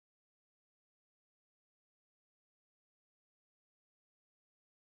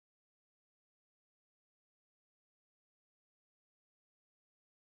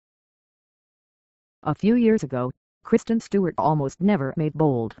A few years ago, Kristen Stewart almost never made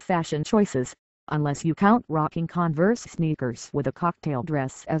bold fashion choices, unless you count rocking Converse sneakers with a cocktail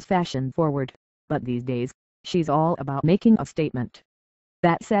dress as fashion forward. But these days, she's all about making a statement.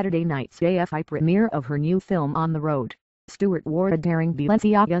 That Saturday night's AFI premiere of her new film On the Road, Stewart wore a daring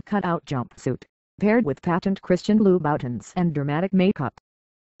Balenciaga cutout jumpsuit, paired with patent Christian Louboutins and dramatic makeup.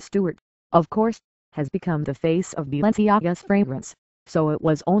 Stewart, of course, has become the face of Balenciaga's fragrance, so it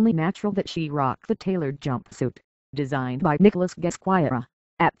was only natural that she rock the tailored jumpsuit, designed by Nicholas Gesquire,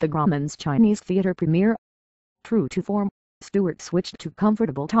 at the Grauman's Chinese Theatre premiere. True to form, Stewart switched to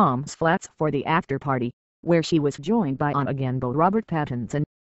comfortable Tom's flats for the after party, where she was joined by on-again beau Robert Pattinson.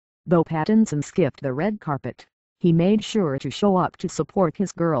 Though Pattinson skipped the red carpet, he made sure to show up to support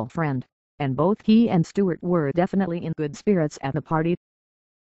his girlfriend, and both he and Stewart were definitely in good spirits at the party.